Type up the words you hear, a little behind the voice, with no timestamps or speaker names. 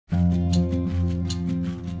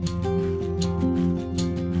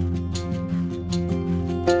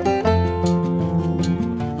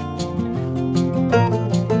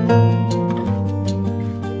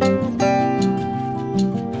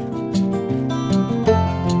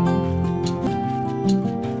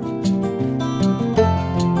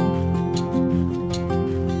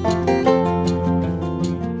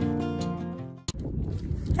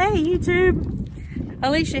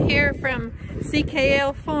Alicia here from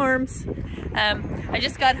CKL Farms. I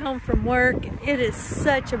just got home from work. It is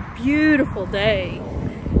such a beautiful day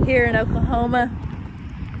here in Oklahoma.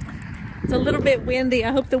 It's a little bit windy.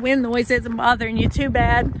 I hope the wind noise isn't bothering you too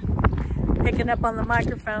bad. Picking up on the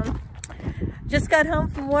microphone. Just got home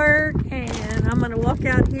from work and I'm gonna walk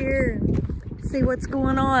out here and see what's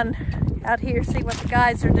going on out here, see what the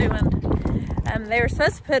guys are doing. They were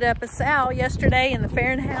supposed to put up a sow yesterday in the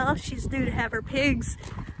Farron house. She's due to have her pigs,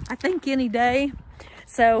 I think, any day.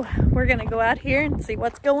 So we're gonna go out here and see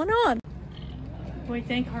what's going on. What do you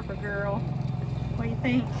think, Harper girl? What do you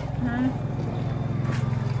think, huh?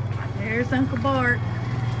 There's Uncle Bart.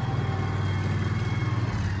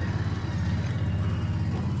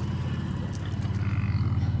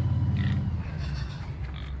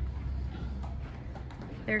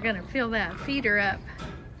 They're gonna fill that feeder up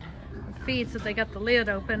with feed, so they got the lid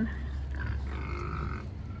open.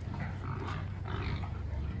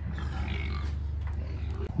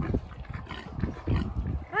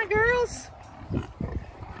 Hi, girls.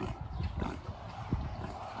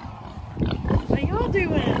 What y'all doing?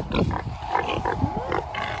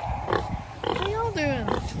 What y'all doing?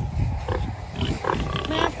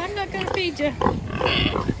 Mac, I'm not gonna feed you.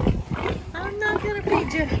 I'm not gonna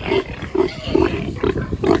feed you.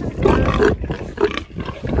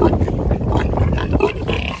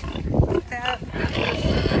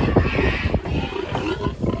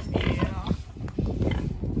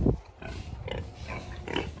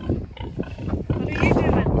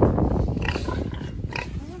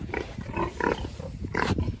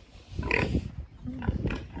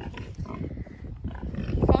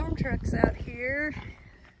 Trucks out here.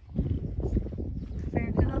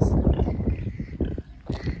 Farron house.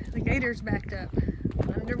 The gator's backed up.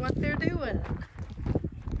 Wonder what they're doing.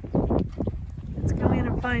 Let's go in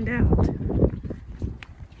and find out.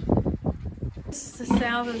 This is the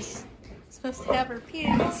sow that's supposed to have her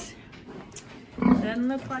pigs. Doesn't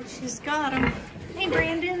look like she's got them. Hey,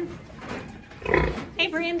 Brandon. Hey,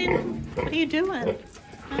 Brandon. What are you doing?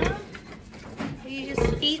 Huh? Are you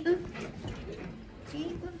just eating?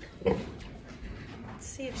 Let's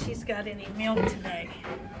see if she's got any milk today.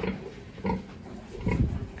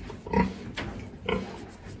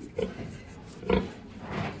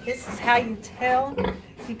 This is how you tell.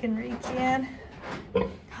 You can reach in.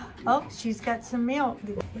 Oh, she's got some milk.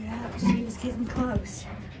 Yeah, she's getting close.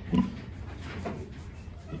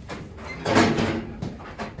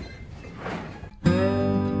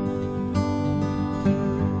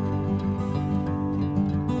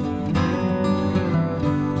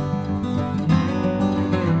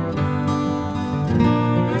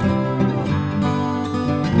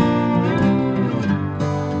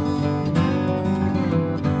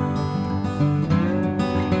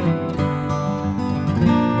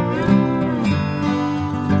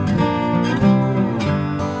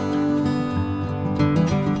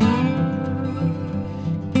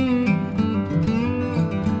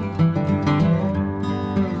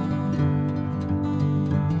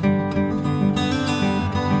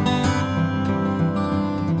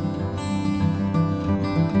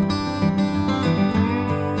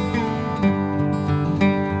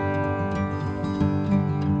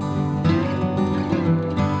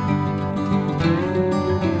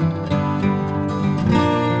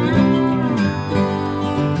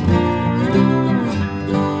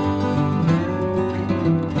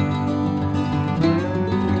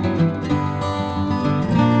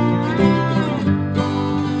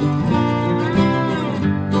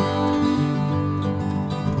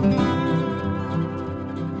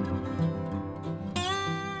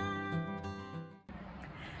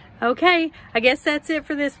 Okay, I guess that's it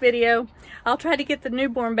for this video. I'll try to get the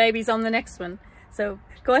newborn babies on the next one. So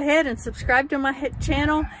go ahead and subscribe to my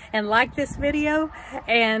channel and like this video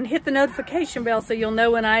and hit the notification bell so you'll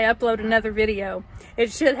know when I upload another video.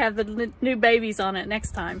 It should have the new babies on it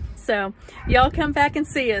next time. So y'all come back and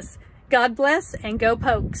see us. God bless and go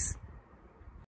Pokes.